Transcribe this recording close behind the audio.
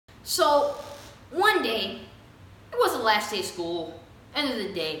So, one day, it was the last day of school, end of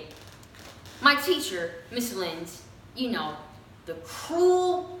the day. My teacher, Miss Linz, you know, the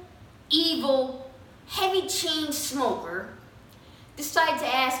cruel, evil, heavy chain smoker, decided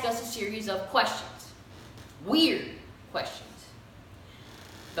to ask us a series of questions. Weird questions.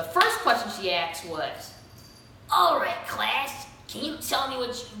 The first question she asked was, "Alright, class, can you tell me what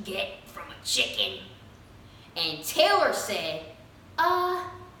you get from a chicken?" And Taylor said,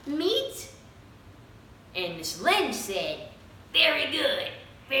 meat? And Miss Lynn said, "Very good,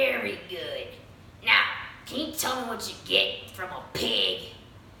 very good. Now, can you tell me what you get from a pig?"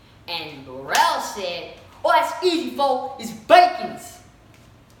 And Burrell said, "Oh, that's easy, folks, it's bacon's."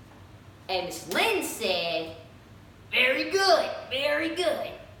 And Miss Lynn said, "Very good, very good.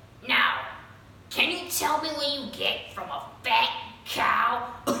 Now, can you tell me what you get from a fat cow?"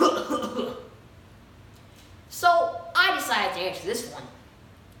 So I decided to answer this one.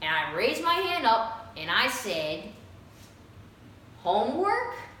 And I raised my hand up and I said,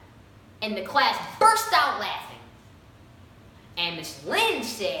 "Homework?" And the class burst out laughing. And Miss Lynn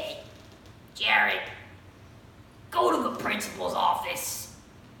said, "Jared, go to the principal's office."